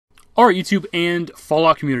Alright, YouTube and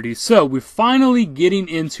Fallout community. So, we're finally getting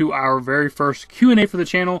into our very first Q&A for the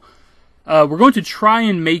channel. We're going to try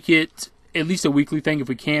and make it at least a weekly thing if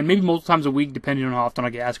we can. Maybe multiple times a week, depending on how often I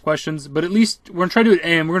get asked questions. But at least we're going to try to do it,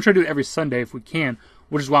 and we're going to try to do it every Sunday if we can,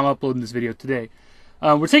 which is why I'm uploading this video today.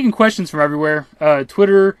 We're taking questions from everywhere.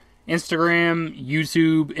 Twitter, Instagram,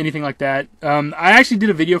 YouTube, anything like that. I actually did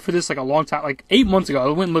a video for this like a long time, like 8 months ago.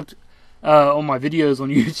 I went and looked on my videos on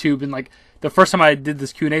YouTube, and like the first time I did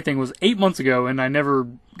this Q&A thing was 8 months ago, and I never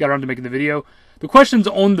got around to making the video. The questions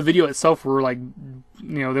on the video itself were like,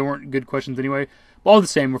 they weren't good questions anyway. But all the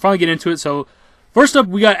same, we're finally getting into it. So first up,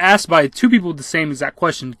 we got asked by two people with the same exact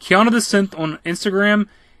question. Kiana the Synth on Instagram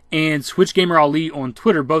and Switch Gamer Ali on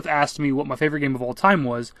Twitter both asked me what my favorite game of all time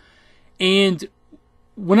was. And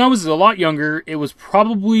when I was a lot younger, it was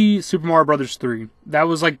probably Super Mario Brothers 3. That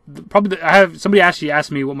was like somebody actually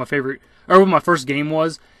asked me what my favorite or what my first game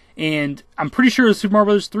was, and I'm pretty sure it was Super Mario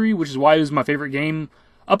Brothers 3, which is why it was my favorite game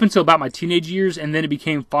up until about my teenage years, and then it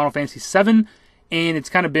became Final Fantasy 7, and it's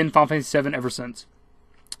kind of been Final Fantasy 7 ever since.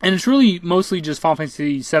 And it's really mostly just Final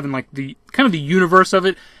Fantasy 7, like the kind of the universe of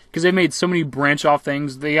it, because they made so many branch off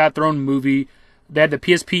things. They got their own movie. They had the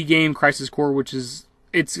PSP game Crisis Core, which is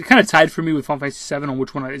it's kind of tied for me with Final Fantasy 7 on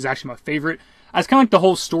which one is actually my favorite. It's kind of like the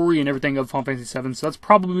whole story and everything of Final Fantasy 7, so that's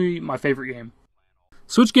probably my favorite game.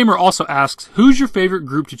 Switch Gamer also asks, who's your favorite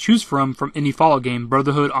group to choose from any Fallout game,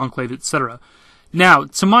 Brotherhood, Enclave, etc.? Now,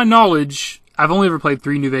 to my knowledge, I've only ever played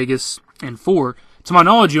 3 New Vegas and 4. To my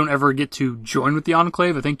knowledge, you don't ever get to join with the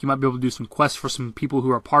Enclave. I think you might be able to do some quests for some people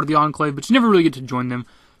who are part of the Enclave, but you never really get to join them.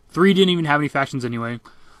 3 didn't even have any factions anyway.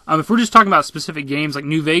 If we're just talking about specific games, like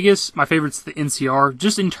New Vegas, my favorite's the NCR,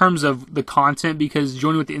 just in terms of the content, because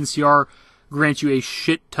joining with the NCR grants you a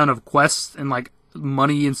shit ton of quests and like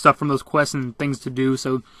money and stuff from those quests and things to do.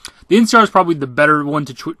 So the NCR is probably the better one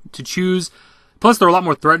to choose. Plus, they're a lot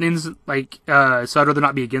more threatening. Like, so I'd rather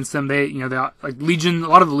not be against them. They like Legion. A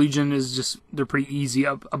lot of the Legion is just they're pretty easy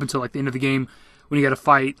up until like the end of the game when you got to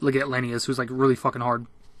fight. Look at Atlanteus, who's like really fucking hard.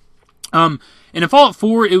 And in Fallout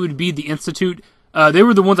 4, it would be the Institute. They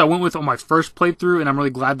were the ones I went with on my first playthrough, and I'm really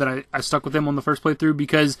glad that I stuck with them on the first playthrough,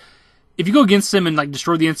 because if you go against them and like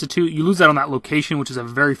destroy the Institute, you lose that on that location, which is a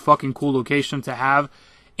very fucking cool location to have.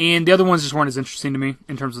 And the other ones just weren't as interesting to me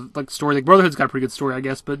in terms of like story. Like Brotherhood's got a pretty good story, I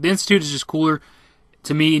guess, but the Institute is just cooler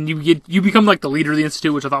to me, and you become like the leader of the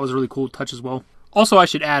Institute, which I thought was a really cool touch as well. Also, I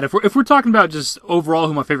should add, if we're talking about just overall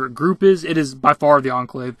who my favorite group is, it is by far the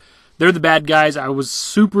Enclave. They're the bad guys. I was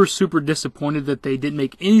super, super disappointed that they didn't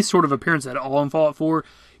make any sort of appearance at all in Fallout 4.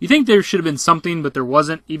 You think there should have been something, but there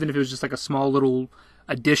wasn't, even if it was just like a small little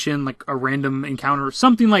addition, like a random encounter or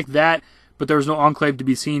something like that, but there was no Enclave to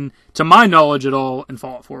be seen, to my knowledge, at all in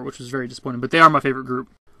Fallout 4, which was very disappointing, but they are my favorite group.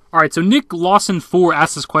 Alright, so Nick Lawson4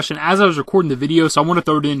 asked this question as I was recording the video, so I want to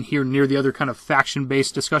throw it in here near the other kind of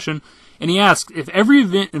faction-based discussion. And he asked, if every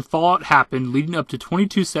event in Fallout happened leading up to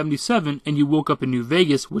 2277 and you woke up in New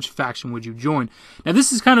Vegas, which faction would you join? Now,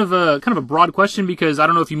 this is kind of a broad question, because I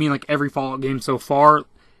don't know if you mean like every Fallout game so far.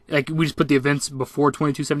 Like, we just put the events before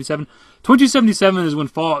 2277. 2277 is when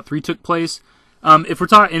Fallout 3 took place. If we're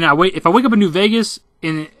talking, if I wake up in New Vegas,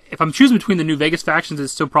 and if I'm choosing between the New Vegas factions,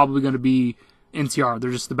 it's still probably going to be NCR.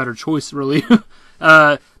 They're just the better choice, really.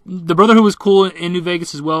 The Brotherhood was cool in New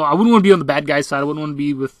Vegas as well. I wouldn't want to be on the bad guy side. I wouldn't want to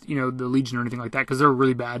be with, the Legion or anything like that, because they're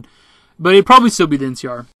really bad. But it'd probably still be the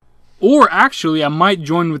NCR. Or, actually, I might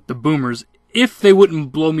join with the Boomers, if they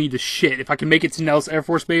wouldn't blow me to shit. If I can make it to Nellis Air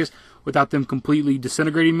Force Base without them completely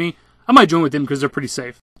disintegrating me, I might join with them because they're pretty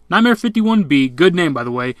safe. Nightmare51B, good name by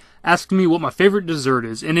the way, asked me what my favorite dessert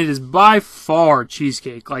is, and it is by far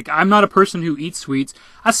cheesecake. Like, I'm not a person who eats sweets.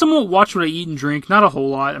 I somewhat watch what I eat and drink, not a whole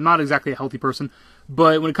lot. I'm not exactly a healthy person,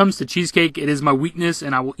 but when it comes to cheesecake, it is my weakness,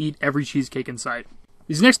 and I will eat every cheesecake in sight.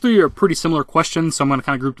 These next 3 are pretty similar questions, so I'm going to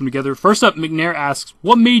kind of group them together. First up, McNair asks,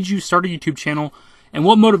 what made you start a YouTube channel, and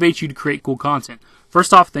what motivates you to create cool content?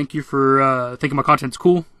 First off, thank you for thinking my content's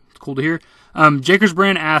cool. It's cool to hear. Jakers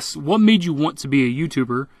Brand asks, what made you want to be a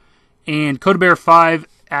YouTuber? And CodaBear5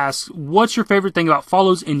 asks, what's your favorite thing about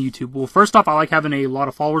follows in YouTube? Well, first off, I like having a lot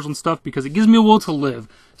of followers and stuff because it gives me a will to live,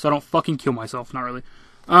 so I don't fucking kill myself. Not really.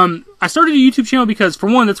 I started a YouTube channel because, for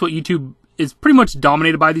one, that's what YouTube is pretty much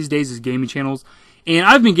dominated by these days, is gaming channels. And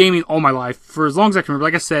I've been gaming all my life, for as long as I can remember.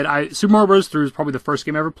 Like I said, Super Mario Bros. 3 was probably the first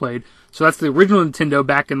game I ever played, so that's the original Nintendo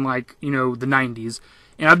back in, like, the 90s.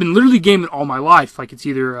 And I've been literally gaming all my life. Like, it's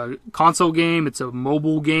either a console game, it's a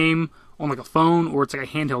mobile game on like a phone, or it's like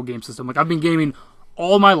a handheld game system. Like, I've been gaming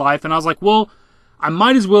all my life, and I was like, well, I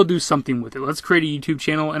might as well do something with it. Let's create a YouTube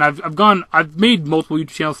channel. And I've made multiple YouTube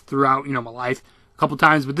channels throughout, my life a couple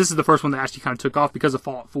times, but this is the first one that actually kind of took off because of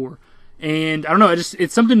Fallout 4. And I don't know,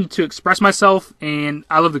 it's something to express myself, and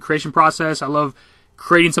I love the creation process. I love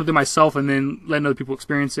creating something myself and then letting other people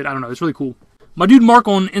experience it. I don't know, it's really cool. My dude Mark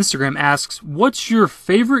on Instagram asks, what's your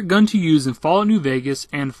favorite gun to use in Fallout New Vegas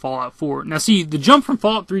and Fallout 4? Now see, the jump from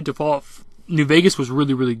Fallout 3 to Fallout New Vegas was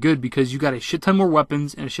really, really good because you got a shit ton more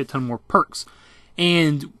weapons and a shit ton more perks.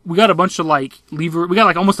 And we got a bunch of we got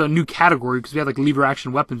like almost a new category because we had like lever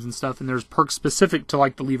action weapons and stuff, and there's perks specific to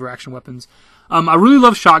like the lever action weapons. I really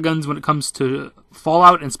love shotguns when it comes to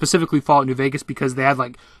Fallout, and specifically Fallout New Vegas, because they had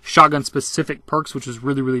like shotgun specific perks, which is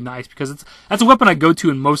really, really nice because that's a weapon I go to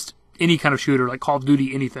in most any kind of shooter, like Call of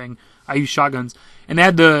Duty, anything. I use shotguns. And they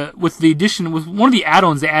had with one of the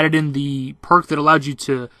add-ons, they added in the perk that allowed you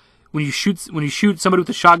to, when you shoot somebody with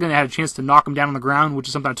a shotgun, they had a chance to knock them down on the ground, which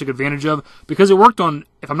is something I took advantage of because it worked on,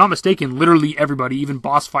 if I'm not mistaken, literally everybody, even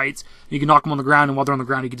boss fights. You can knock them on the ground, and while they're on the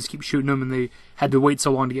ground, you can just keep shooting them, and they had to wait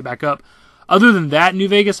so long to get back up. Other than that, New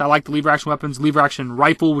Vegas, I like the lever action weapons, lever action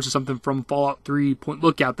rifle, which is something from Fallout 3 Point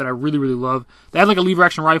Lookout that I really, really love. They had like a lever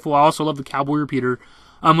action rifle. I also love the cowboy repeater.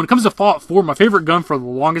 When it comes to Fallout 4, my favorite gun for the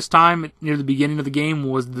longest time near the beginning of the game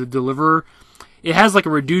was the Deliverer. It has like a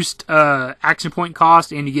reduced action point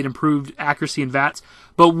cost, and you get improved accuracy and VATS.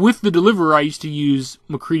 But with the Deliverer, I used to use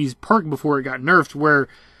McCready's perk before it got nerfed, where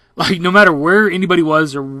like no matter where anybody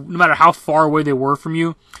was or no matter how far away they were from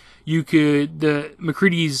you, the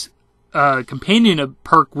McCready's companion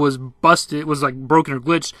perk was busted, was like broken or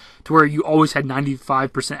glitched to where you always had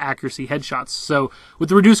 95% accuracy headshots. So with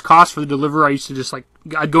the reduced cost for the Deliverer, I used to just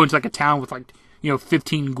I'd go into like a town with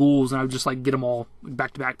 15 ghouls, and I would just get them all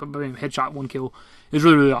back to back, but headshot, one kill. It was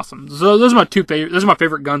really, really awesome. So those are my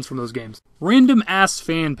favorite guns from those games. Random Ass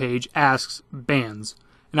Fan Page asks bands,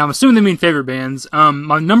 and I'm assuming they mean favorite bands.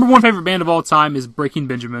 My number one favorite band of all time is Breaking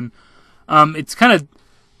Benjamin. It's kind of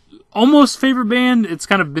almost favorite band. It's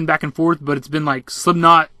kind of been back and forth, but it's been like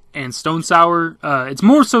Slipknot and Stone Sour. It's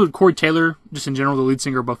more so Corey Taylor, just in general, the lead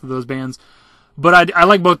singer of both of those bands. But I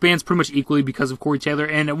like both bands pretty much equally because of Corey Taylor.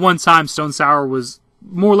 And at one time, Stone Sour was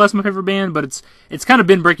more or less my favorite band, but it's kind of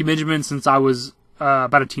been Breaking Benjamin since I was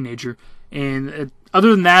about a teenager. And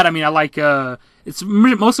other than that, I mean, I like it's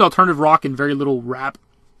mostly alternative rock and very little rap.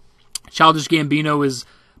 Childish Gambino is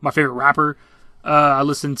my favorite rapper. I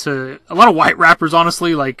listen to a lot of white rappers,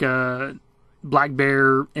 honestly, like Black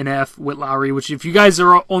Bear, NF, Whit Lowry, which if you guys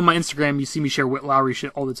are on my Instagram, you see me share Whit Lowry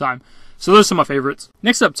shit all the time. So those are some of my favorites.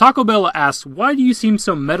 Next up, Taco Bella asks, why do you seem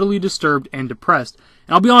so mentally disturbed and depressed?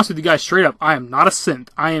 And I'll be honest with you guys straight up, I am not a synth.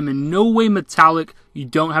 I am in no way metallic. You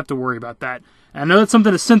don't have to worry about that. And I know that's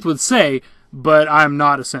something a synth would say, but I am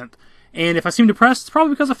not a synth. And if I seem depressed, it's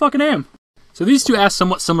probably because I fucking am. So these two ask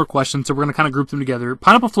somewhat similar questions, so we're going to kind of group them together.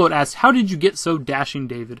 Pineapple Float asks, how did you get so dashing,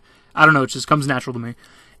 David? I don't know, it just comes natural to me.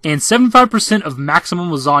 And 75% of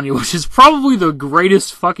Maximum Lasagna, which is probably the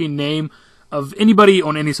greatest fucking name of anybody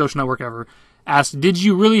on any social network ever, asks, did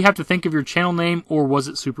you really have to think of your channel name, or was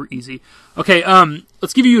it super easy? Okay,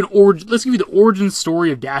 let's give you the origin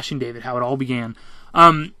story of Dashing David, how it all began.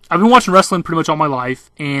 I've been watching wrestling pretty much all my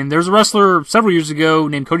life, and there's a wrestler several years ago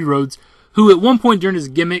named Cody Rhodes, who at one point during his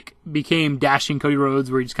gimmick became Dashing Cody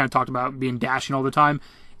Rhodes, where he just kind of talked about being dashing all the time.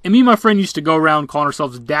 And me and my friend used to go around calling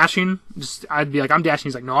ourselves Dashing. I'd be like, I'm Dashing.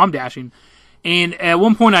 He's like, no, I'm Dashing. And at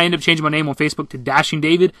one point, I ended up changing my name on Facebook to Dashing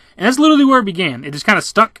David, and that's literally where it began. It just kind of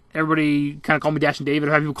stuck. Everybody kind of called me Dashing David.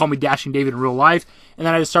 I've had people call me Dashing David in real life, and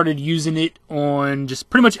then I just started using it on just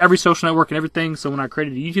pretty much every social network and everything. So when I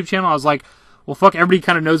created a YouTube channel, I was like, well, fuck, everybody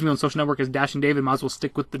kind of knows me on social network as Dashing David. Might as well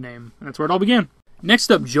stick with the name, and that's where it all began.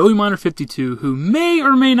 Next up, Joey Miner 52, who may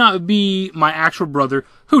or may not be my actual brother,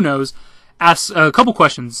 who knows, asks a couple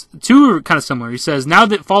questions. Two are kind of similar. He says, now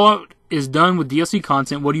that Fallout is done with DLC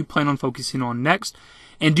content, what do you plan on focusing on next?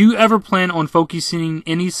 And do you ever plan on focusing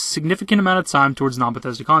any significant amount of time towards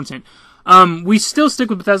non-Bethesda content? We still stick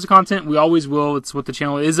with Bethesda content. We always will. It's what the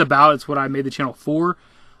channel is about. It's what I made the channel for.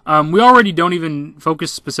 We already don't even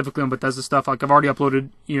focus specifically on Bethesda stuff. Like, I've already uploaded,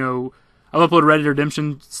 I've uploaded Red Dead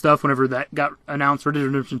Redemption stuff whenever that got announced, Red Dead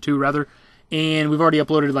Redemption 2, rather. And we've already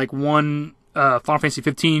uploaded, like, one Final Fantasy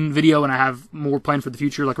 15 video, and I have more planned for the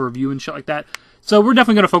future, like a review and shit like that. So we're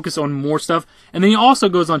definitely going to focus on more stuff. And then he also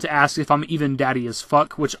goes on to ask if I'm even daddy as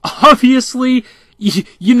fuck, which obviously,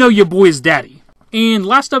 you know your boy is daddy. And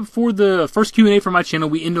last up for the first Q&A for my channel,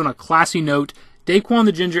 we end on a classy note. Daquan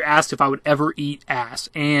the Ginger asked if I would ever eat ass.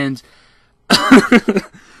 And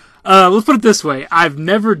let's put it this way. I've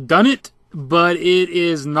never done it, but it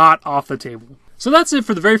is not off the table. So that's it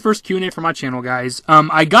for the very first Q&A for my channel, guys.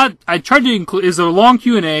 I tried to include, it's a long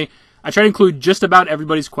Q&A. I tried to include just about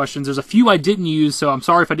everybody's questions. There's a few I didn't use, so I'm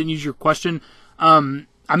sorry if I didn't use your question.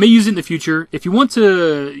 I may use it in the future. If you want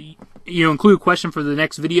to include a question for the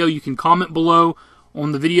next video, you can comment below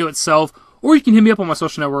on the video itself, or you can hit me up on my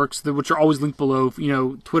social networks, which are always linked below.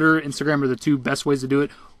 Twitter, Instagram are the two best ways to do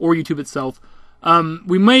it, or YouTube itself.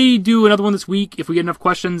 We may do another one this week if we get enough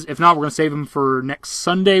questions. If not, we're going to save them for next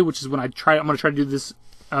Sunday, which is when I'm going to try to do this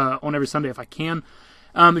on every Sunday if I can.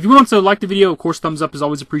 If you want to like the video, of course, thumbs up is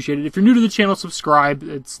always appreciated. If you're new to the channel, subscribe.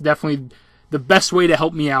 It's definitely the best way to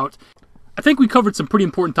help me out. I think we covered some pretty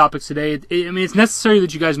important topics today. It's necessary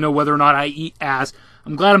that you guys know whether or not I eat ass.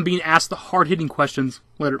 I'm glad I'm being asked the hard-hitting questions.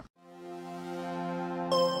 Later.